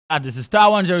This is Starr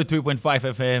 103.5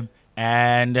 FM,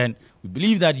 and then we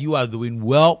believe that you are doing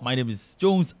well. My name is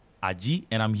Jones Aji,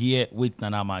 and I'm here with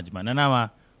Nanama Ajman.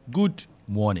 Nanama, good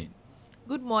morning.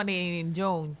 Good morning,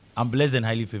 Jones. I'm blessed and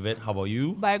highly favored. How about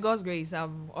you? By God's grace,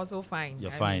 I'm also fine.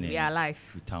 You're fine. We are alive.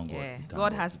 We thank God. Yeah. We thank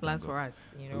God has plans for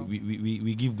us. You know.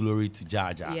 We give glory to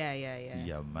Jaja.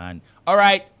 Yeah, man. All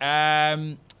right.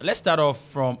 Let's start off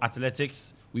from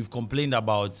athletics. We've complained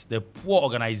about the poor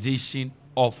organization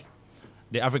of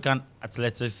the African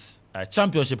Athletics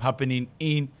Championship happening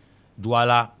in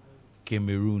Douala,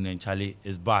 Cameroon, and Charlie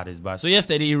is bad. So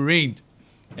yesterday it rained,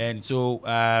 and so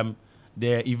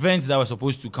the events that were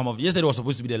supposed to come on yesterday was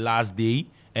supposed to be the last day,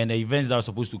 and the events that were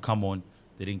supposed to come on,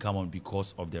 they didn't come on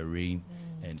because of the rain.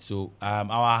 And so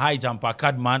our high jumper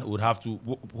Cadman would have to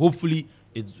hopefully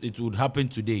it would happen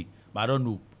today, but I don't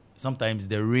know. Sometimes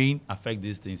the rain affects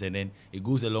these things, and then it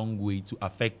goes a long way to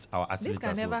affect our athletes. This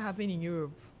can never happen in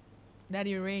Europe. That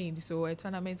it rained, so a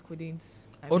tournament couldn't.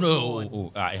 It happens.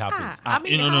 No, it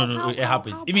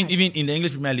happens. How even in the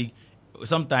English Premier League,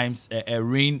 sometimes a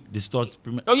rain distorts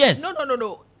Premier. Oh yes. No.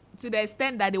 To the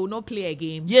extent that they will not play a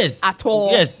game. Yes. At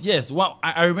all. Yes. Well,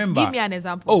 I remember. Give me an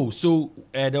example. Oh, so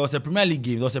there was a Premier League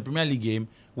game. There was a Premier League game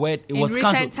where it was cancelled.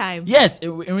 In recent times. Yes,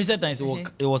 in recent times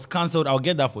it was cancelled. I'll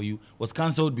get that for you. It was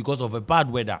cancelled because of a bad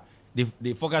weather.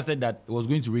 They forecasted that it was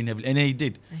going to rain heavily, and then it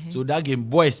did. So that game,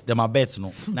 boys, them are bets,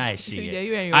 no. Nice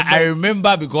shit. I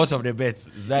remember because of the bets.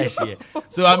 It's nice shit.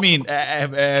 So I mean,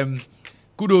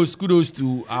 kudos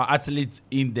to our athletes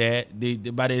in there.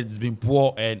 But it's been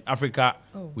poor, and Africa,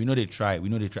 we know they try.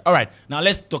 All right, now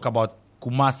let's talk about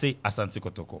Kumasi Asante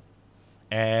Kotoko.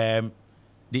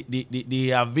 They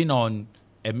have been on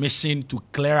a mission to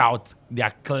clear out. They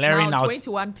are clearing out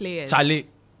 21 players. Charlie.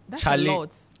 A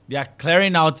lot. They are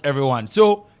clearing out everyone.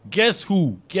 So guess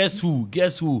who?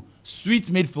 Sweet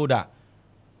midfielder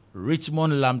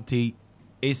Richmond Lamptey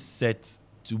is set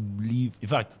to leave. In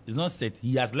fact, it's not set.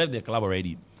 He has left the club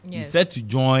already. Yes. He's set to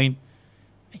join.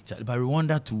 But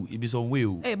Rwanda too. It be some way.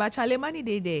 Hey, but Charlie, money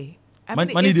they there.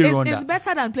 It's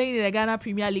better than playing in the Ghana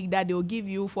Premier League that they will give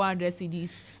you 400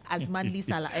 CDs as monthly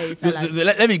salary. So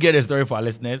let me get a story for our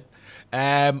listeners.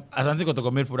 Asante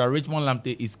Kotoko midfielder Richmond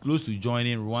Lamptey is close to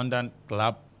joining a Rwandan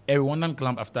club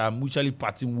after mutually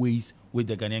parting ways with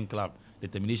the Ghanaian club. The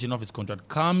termination of his contract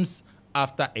comes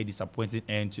after a disappointing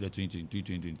end to the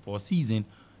 2022-2024 season,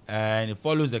 and it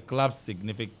follows the club's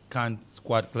significant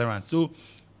squad clearance. So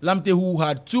Lamptey, who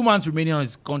had 2 months remaining on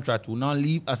his contract, will now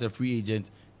leave as a free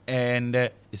agent and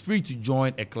is free to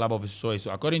join a club of his choice.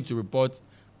 So according to reports,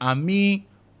 Ami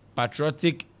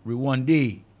Patriotic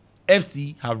Rwanda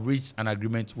FC have reached an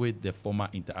agreement with the former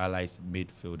Inter Allies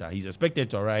midfielder. He's expected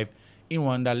to arrive in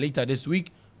Rwanda later this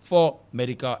week for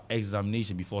medical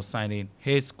examination before signing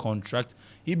his contract.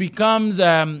 He becomes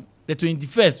the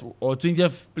 21st or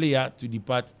 20th player to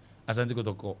depart Asante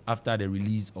Kotoko after the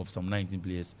release of some 19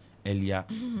 players earlier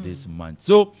this month.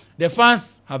 So the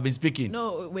fans have been speaking.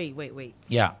 No, wait.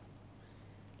 Yeah.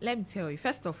 Let me tell you,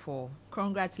 first of all,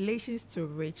 congratulations to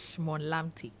Richmond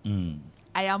Lamptey.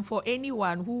 I am for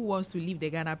anyone who wants to leave the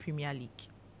Ghana Premier League.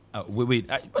 Wait.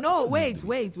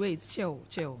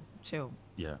 Chill.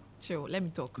 Yeah. Chill. Let me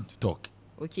talk.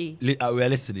 Okay. We are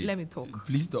listening. Let me talk.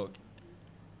 Please talk.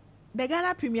 The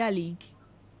Ghana Premier League.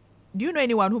 Do you know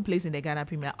anyone who plays in the Ghana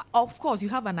Premier League? Of course, you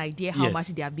have an idea how much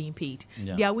they are being paid.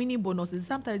 Yeah. They are winning bonuses.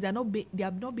 Sometimes they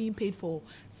are not being paid for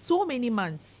so many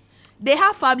months. They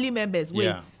have family members. Wait.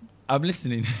 Yeah. I'm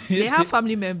listening. They have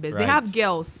family members. Right. They have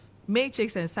girls, main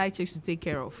chicks and side chicks to take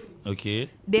care of. Okay.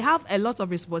 They have a lot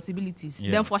of responsibilities.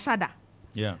 Yeah. Then for Shada.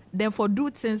 Yeah. Then for do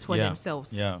things for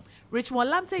themselves. Yeah. Richmond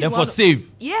Lamptey then for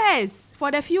save. Yes, for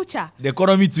the future. The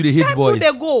economy to the hit boys.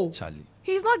 To the goal. Charlie.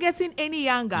 He's not getting any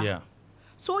younger. Yeah.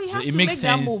 So he has to make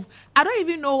that move. I don't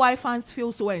even know why fans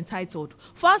feel so entitled.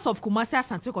 Fans of Kumasi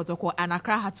Asante Kotoko and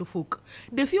Accra Hatofuk,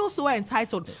 they feel so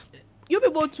entitled. You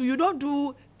people too, you don't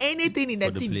do anything in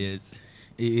the team. Players.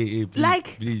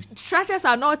 Please. Stretchers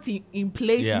are not in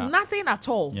place. Yeah. Nothing at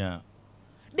all. Yeah.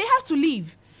 They have to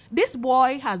leave. This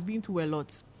boy has been through a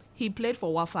lot. He played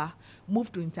for Wafa,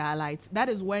 moved to Inter Allies. That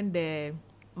is when the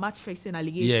match fixing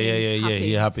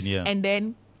allegation happened. Yeah. And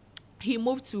then he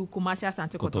moved to Kumasi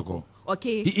Asante Kotoko.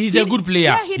 Okay. He's a good player.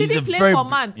 Yeah, he didn't play for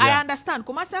man. Yeah. I understand.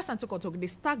 Kumasi Asante Kotoko, they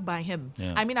stuck by him.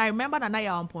 Yeah. I mean, I remember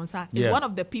Nanaya Amponsa is one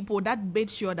of the people that made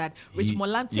sure that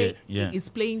Richmond Lamptey is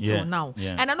playing till now.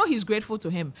 Yeah. And I know he's grateful to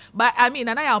him. But I mean,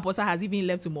 Nanaya Amponsa has even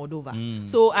left to Moldova.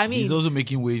 So I mean, he's also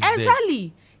making waves. Exactly.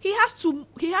 There.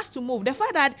 He has to move. The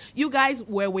fact that you guys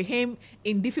were with him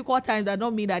in difficult times does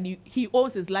not mean that he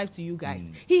owes his life to you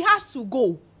guys. He has to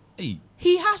go. Hey.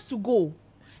 He has to go.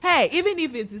 Hey, even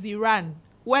if it is Iran,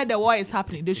 where the war is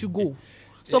happening, they should go.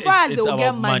 So far as they will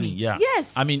get money. Yeah.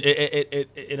 Yes. I mean,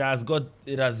 it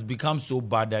has become so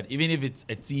bad that even if it's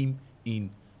a team in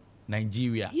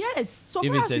Nigeria. Yes. So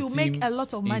far as you make a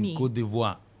lot of money. In Cote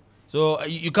d'Ivoire. So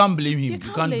you can't blame him. You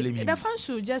can't blame him. The fans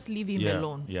should just leave him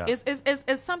alone. Yeah.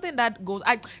 It's something that goes.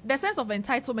 The sense of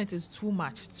entitlement is too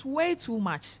much. It's way too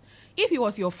much. If he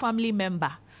was your family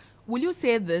member, will you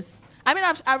say this? I mean,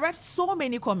 I read so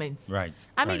many comments. Right.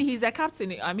 I mean, he's a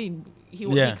captain. I mean, he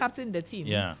captained the team.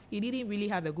 Yeah. He didn't really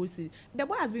have a good season. The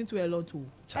boy has been through a lot too.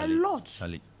 Charlie, a lot.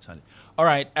 Charlie. All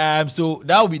right. So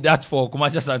that will be that for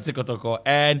Kumasi Asante Kotoko.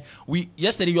 And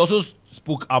yesterday we also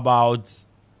spoke about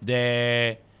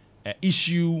the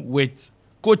issue with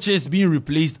coaches being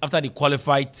replaced after they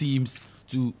qualified teams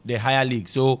to the higher league.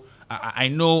 So I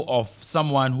know of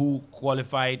someone who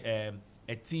qualified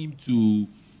a team to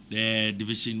the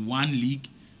Division 1 league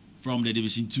from the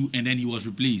Division 2, and then he was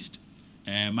replaced.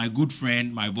 My good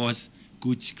friend, my boss,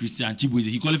 Coach Christian Chibueze,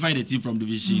 he qualified a team from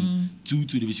Division 2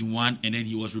 to Division 1, and then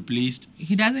he was replaced.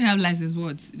 He doesn't have license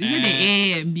what? They say the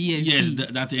A and B and yes, C.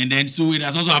 That and then so it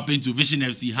has also happened to Vision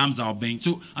FC, Hamza Obeng.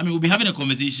 So I mean, we'll be having a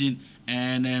conversation,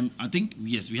 and I think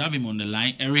yes, we have him on the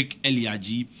line, Eric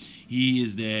Eliaji. He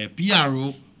is the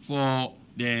PRO for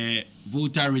the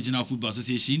Volta Regional Football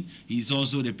Association. He's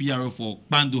also the PRO for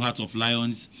Bando Hearts of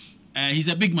Lions. He's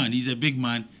a big man.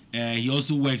 He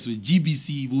also works with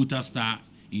GBC Volta Starr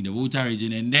in the Volta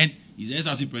region, and then he's the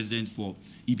SRC president for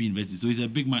EP University. So he's a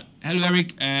big man. Hello,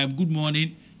 Eric. Good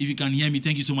morning. If you can hear me,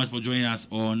 thank you so much for joining us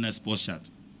on Sports Chat.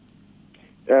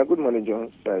 Good morning,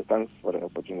 Jones. Thanks for the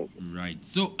opportunity. Right.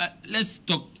 So let's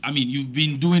talk. I mean, you've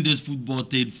been doing this football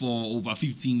thing for over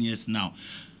 15 years now.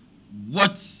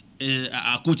 What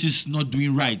are coaches not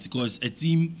doing right? Because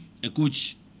a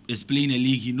coach is playing a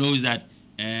league, he knows that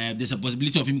there's a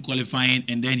possibility of him qualifying,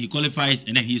 and then he qualifies,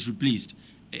 and then he is replaced.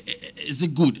 Is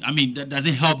it good? I mean, does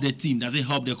it help the team? Does it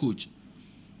help the coach?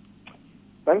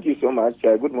 Thank you so much.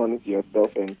 Good morning to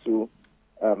yourself and to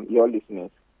your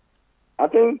listeners. I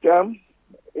think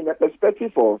in the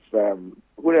perspective of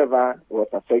whoever was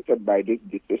affected by this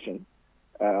decision,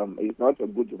 it's not a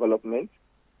good development.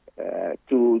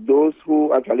 To those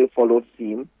who actually followed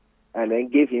him and then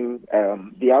gave him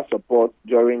their support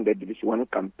during the Division 1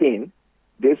 campaign,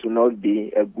 this will not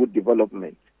be a good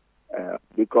development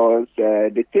because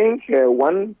they think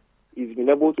one is being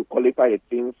able to qualify a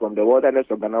team from the wilderness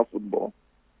of Ghana football.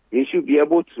 He should be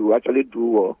able to actually do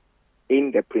well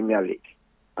in the Premier League.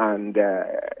 And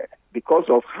because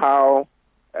of how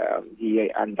he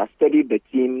understudied the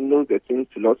team, knows the team's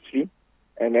philosophy,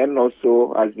 and then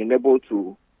also has been able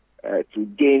to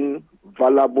gain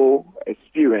valuable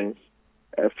experience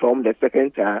from the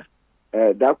second tier,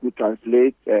 that could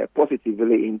translate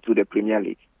positively into the Premier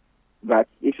League. But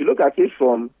if you look at it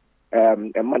from a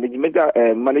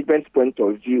management point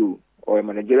of view or a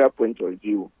managerial point of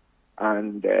view,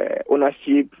 and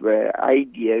ownership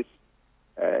ideas,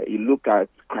 you look at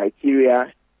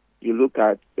criteria, you look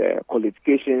at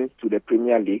qualifications to the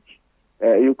Premier League,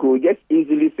 you could just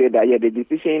easily say that the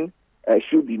decision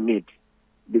should be made.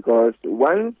 Because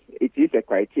once it is a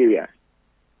criteria,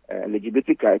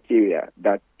 eligibility criteria,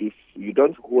 that if you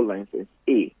don't hold license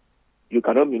A, you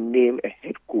cannot be named a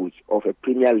head coach of a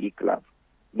Premier League club,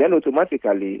 then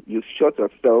automatically you shot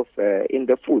yourself in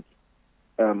the foot.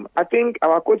 I think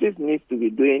our coaches need to be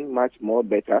doing much more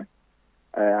better.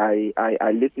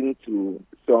 I listened to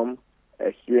some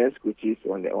experienced coaches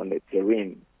on the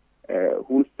terrain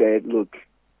who said, look,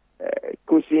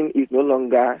 coaching is no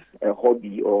longer a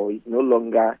hobby or is no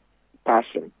longer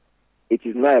passion. It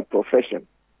is now a profession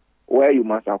where you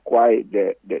must acquire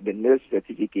the necessary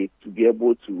certificate to be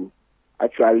able to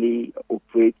actually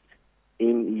operate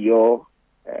in your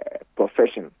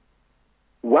profession.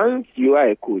 Once you are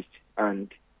a coach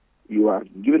and you are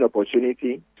given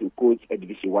opportunity to coach a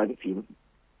Division 1 team,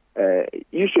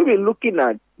 you should be looking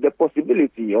at the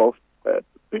possibility of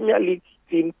Premier League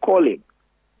team calling,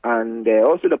 and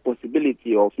also the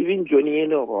possibility of even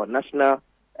joining our national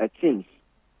teams.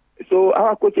 So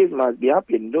our coaches must be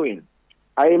happy in knowing.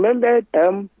 I remember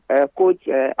Coach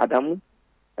Adamu,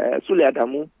 Sule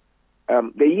Adamu,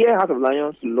 the year Heart of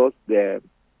Lions lost the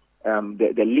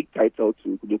league title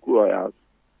to the Royals.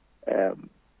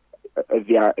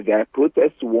 Their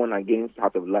protest won against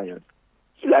Heart of Lions.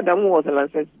 Sule Adamu was a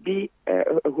license B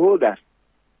holder.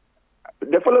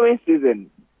 The following season,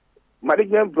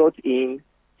 management brought in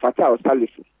Fatah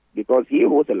Salifu because he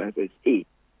holds a license A,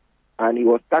 and he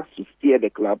was tasked to steer the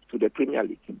club to the Premier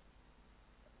League.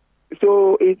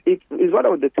 So it's one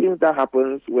of the things that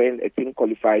happens when a team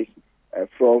qualifies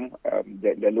from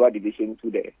the lower division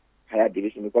to the higher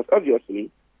division, because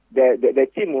obviously the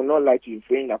team will not like to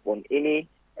infringe upon any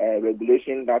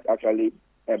regulation that actually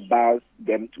bars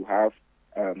them to have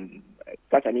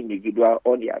such an individual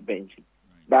on their bench.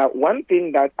 But one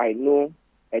thing that I know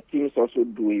teams also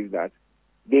do is that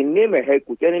they name a head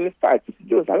coach. And in fact,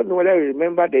 Jones, I don't know whether you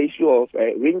remember the issue of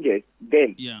Rangers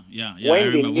then. Yeah. I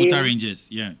remember Water Rangers.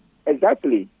 Yeah.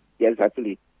 Exactly.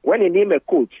 When they name a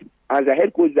coach as a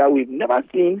head coach that we've never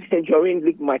seen during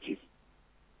league matches.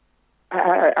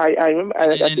 I remember.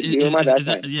 I think you remember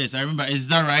that. Yes, I remember. Is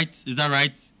that right?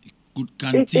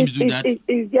 Can teams do that?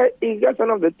 It's just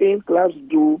one of the things clubs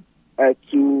do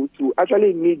to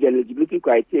actually meet the eligibility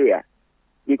criteria.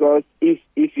 Because if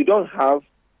you don't have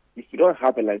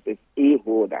a license A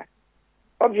holder,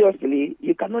 obviously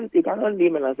you cannot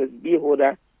name a license B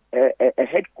holder a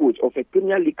head coach of a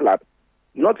Premier League club,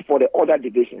 not for the other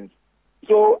divisions.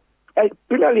 So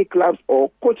Premier League clubs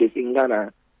or coaches in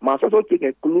Ghana must also take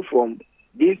a clue from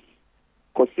this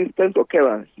consistent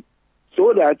occurrence,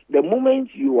 so that the moment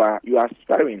you are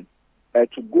aspiring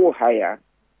to go higher,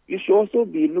 you should also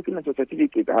be looking at your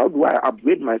certificate. How do I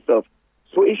upgrade myself?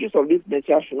 So issues of this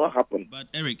nature should not happen. But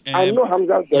Eric, I know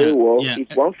Hamza very well. He's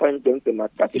one fine gentleman,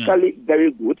 tactically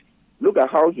very good. Look at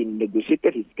how he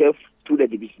negotiated his curve through the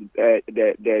division,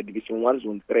 the Division 1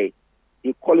 Zone 3.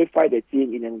 He qualified the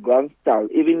team in a grand style,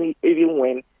 even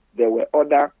when there were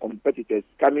other competitors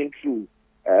coming through.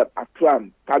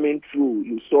 Akram coming through.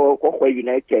 You saw Kokwe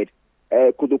United,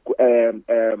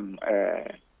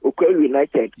 Okwelu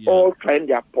United, all trying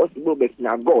their possible best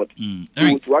now God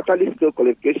to actually still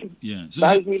qualification. Yeah.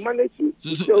 But he managed to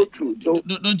still through. So,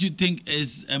 don't you think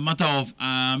it's a matter of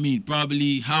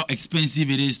probably how expensive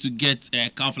it is to get a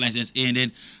CAF license A, and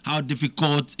then how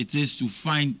difficult it is to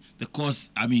find the course?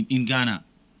 In Ghana.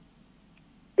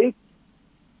 It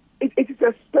is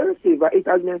expensive, but it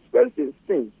has been expensive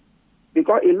since,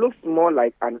 because it looks more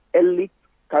like an elite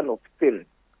kind of thing.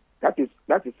 That is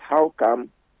how come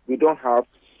we don't have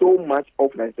so much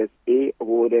of license A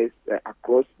holders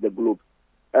across the globe.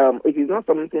 It is not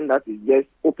something that is just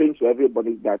open to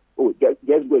everybody that,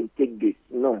 just go and take this.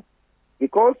 No.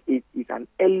 Because it is an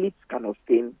elite kind of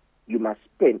thing, you must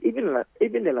spend. Even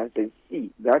the license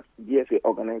C that GFA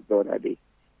organized the other day,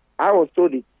 I was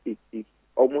told it's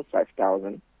almost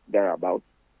 5,000 thereabouts.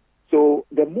 So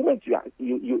the moment you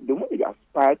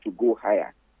aspire to go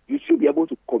higher, you should be able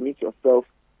to commit yourself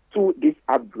to this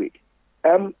upgrade.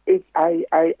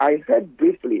 I heard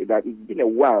briefly that it's been a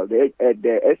while. The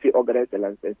FA organized the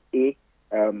license A,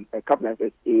 a CAF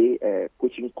license A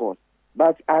coaching course.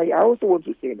 But I also want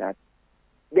to say that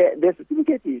the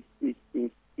certificate is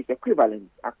equivalent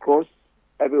across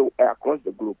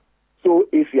the globe. So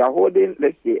if you are holding,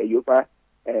 let's say, a UEFA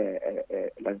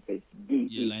license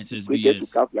B, license B, yes.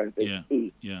 To CAF license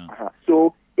A. Yeah.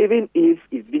 So even if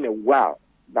it's been a while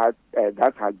that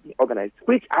has been organized,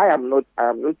 which I am not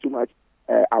too much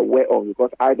aware of,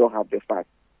 because I don't have the facts.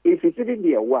 If it's even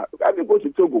be a while, I will go to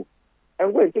Togo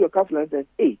and go and take a CAF license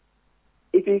A.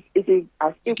 It is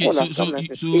as equal as CAF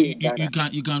license A in Ghana.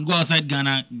 You can go outside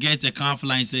Ghana, get a CAF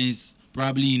license,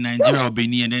 probably in Nigeria or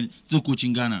Benin, and then still coach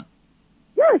in Ghana.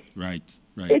 Yes. Right.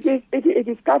 It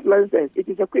is CAF license. It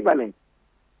is equivalent.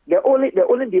 The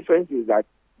only difference is that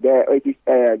if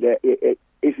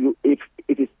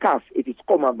it is CAF, it is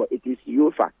common, but it is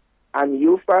UEFA. And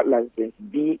UEFA license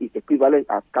B is equivalent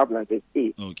as CAF license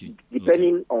A,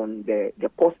 depending on the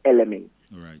cost element.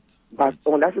 Right. But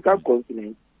on the African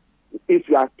continent, if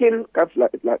you are taking CAF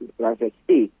license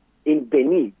A in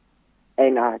Benin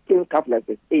and are taking CAF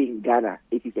license A in Ghana,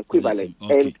 it is equivalent.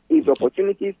 And if the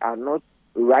opportunities are not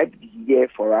right here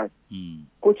for us,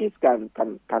 coaches can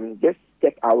just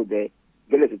step out there,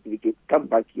 get a certificate, come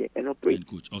back here and operate.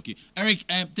 Coach. Okay. Eric,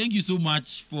 thank you so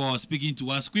much for speaking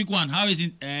to us. Quick one, how is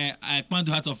it at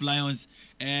Panto Hearts of Lions,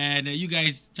 and you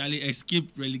guys, Charlie,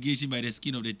 escaped relegation by the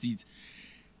skin of the teeth?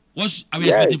 What are we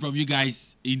expecting from you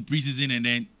guys in preseason and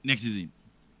then next season?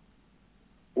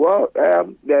 Well,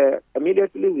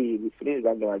 immediately we finished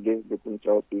that game against the Queen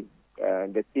Chelsea.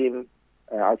 The team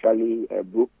actually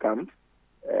broke camp.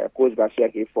 Coach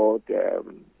Bashir Hayford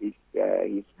is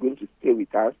going to stay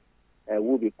with us.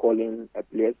 We'll be calling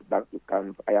players back to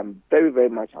camp. I am very, very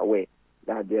much aware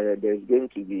that there's going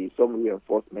to be some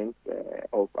reinforcement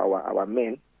of our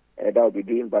men that will be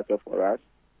doing better for us.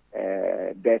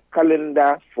 The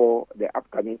calendar for the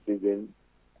upcoming season,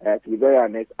 to be very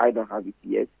honest, I don't have it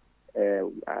yet.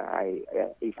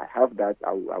 If I have that,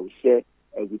 I will share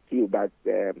with you. But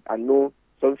I know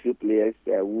some few players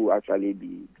will actually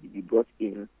be brought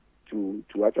in to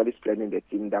actually strengthen the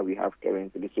team that we have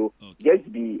currently. So just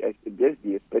be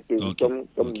expecting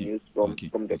some news from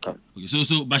the camp. Okay.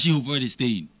 So Bashir Hayford is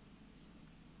staying.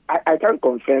 I can't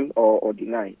confirm or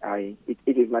deny. It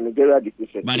is managerial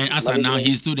decision. But then, as of now,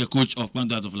 he's still the coach of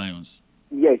Panthers of Lions.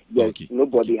 Yes. Okay.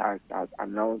 Nobody has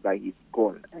announced that he's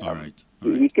gone. All right.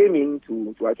 He came in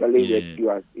to actually rescue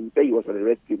us. He said he was on a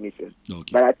rescue mission.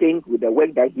 Okay. But I think with the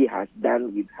work that he has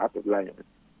done with Heart of Lions,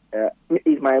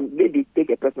 it might maybe take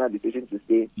a personal decision to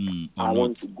say, I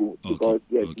want to go. Because,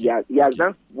 yes, he has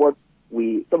done what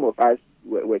some of us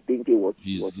were thinking was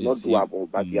not doable,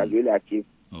 but he has really achieved.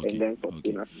 Okay. And then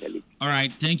sustain us in the league. All right,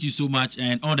 thank you so much,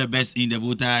 and all the best in the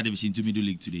Volta Division 2 Middle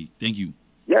League today. Thank you.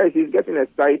 Yes, it's getting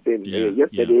exciting.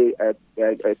 Yesterday,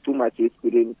 2 matches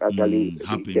couldn't actually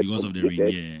happen because of the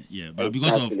rain. But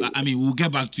because of, we'll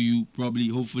get back to you probably,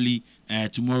 hopefully,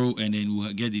 tomorrow, and then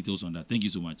we'll get details on that. Thank you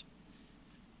so much.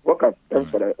 Welcome.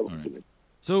 Thanks for that opportunity. Right.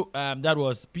 So that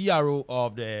was PRO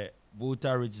of the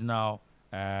Volta Regional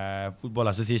Football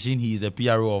Association. He is the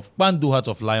PRO of Kpando Heart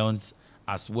of Lions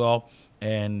as well.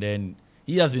 And then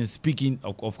he has been speaking.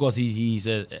 Of course, he's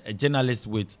a journalist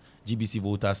with GBC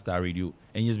Volta Starr Radio,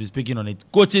 and he's been speaking on it.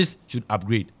 Coaches should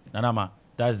upgrade. Nanama,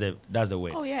 that's the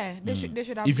way. Oh yeah, they should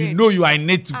upgrade. If you know you are in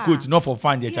need to coach, not for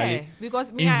fun, Charlie. Because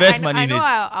invest money I in know it.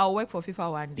 I'll work for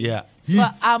FIFA one day. Yeah, so you are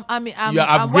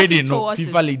upgrading, no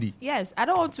FIFA lady. Yes, I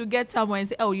don't want to get someone and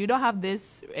say, oh, you don't have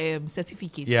this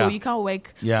certificate, yeah. so you can't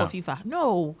work for FIFA.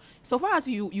 No, so far as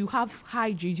you have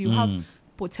high dreams, you have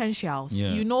potentials,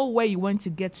 you know where you want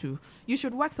to get to, you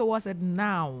should work towards it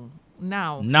now.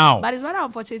 But it's rather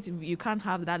unfortunate you can't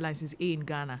have that license A in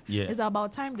Ghana. It's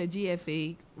about time the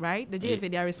GFA, right? The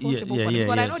GFA, they are responsible for them.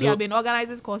 But I know they have been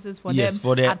organizing courses for them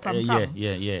at Pram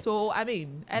Pram. So I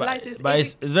mean, a license. But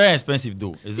it's very expensive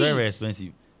though. It's very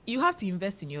expensive. You have to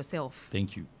invest in yourself.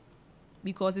 Thank you.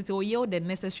 Because it will yield the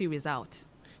necessary result.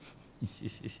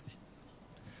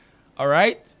 All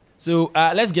right. So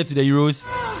let's get to the Euros.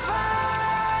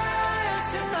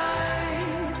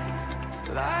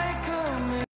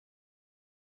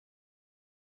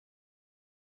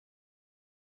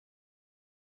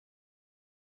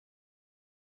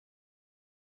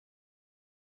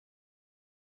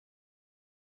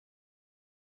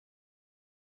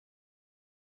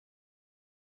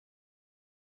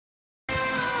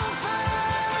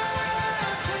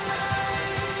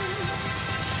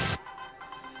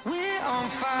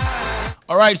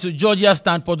 All right, so Georgia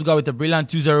stand Portugal with a brilliant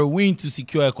 2-0 win to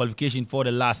secure a qualification for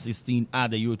the last 16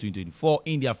 at the Euro 2024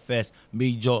 in their first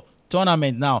major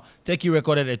tournament. Now, Turkey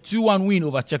recorded a 2-1 win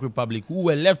over Czech Republic, who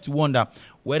were left to wonder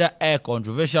whether a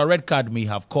controversial red card may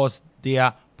have caused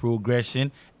their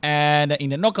progression. And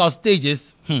in the knockout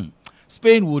stages,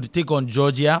 Spain would take on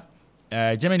Georgia,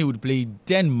 Germany would play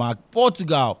Denmark,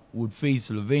 Portugal would face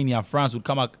Slovenia, France would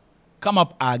come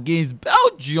up against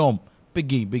Belgium. Big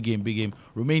game.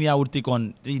 Romania would take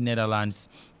on the Netherlands.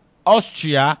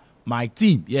 Austria, my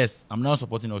team. Yes, I'm now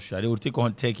supporting Austria. They would take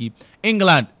on Turkey.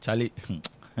 England, Charlie.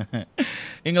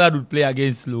 England would play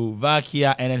against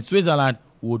Slovakia. And then Switzerland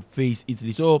would face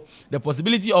Italy. So the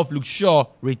possibility of Luke Shaw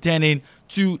returning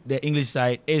to the English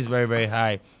side is very, very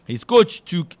high. His coach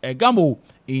took a gamble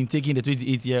in taking the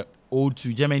 28-year-old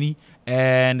to Germany.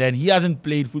 And then he hasn't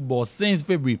played football since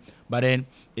February. But then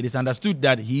it is understood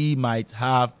that he might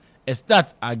have a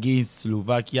start against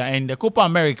Slovakia. And the Copa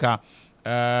America,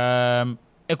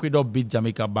 Ecuador beat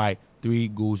Jamaica by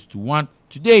 3-1.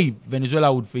 Today,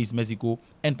 Venezuela would face Mexico,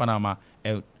 and Panama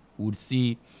would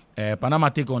see Panama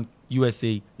take on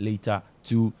USA later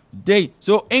today.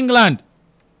 So England,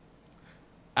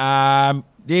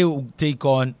 they will take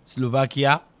on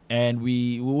Slovakia, and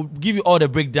we will give you all the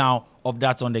breakdown of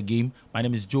that on the game. My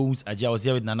name is Jones Ajay. I was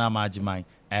here with Nana Majimai,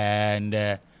 and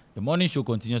the morning show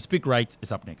continues. Speak Right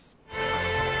is up next.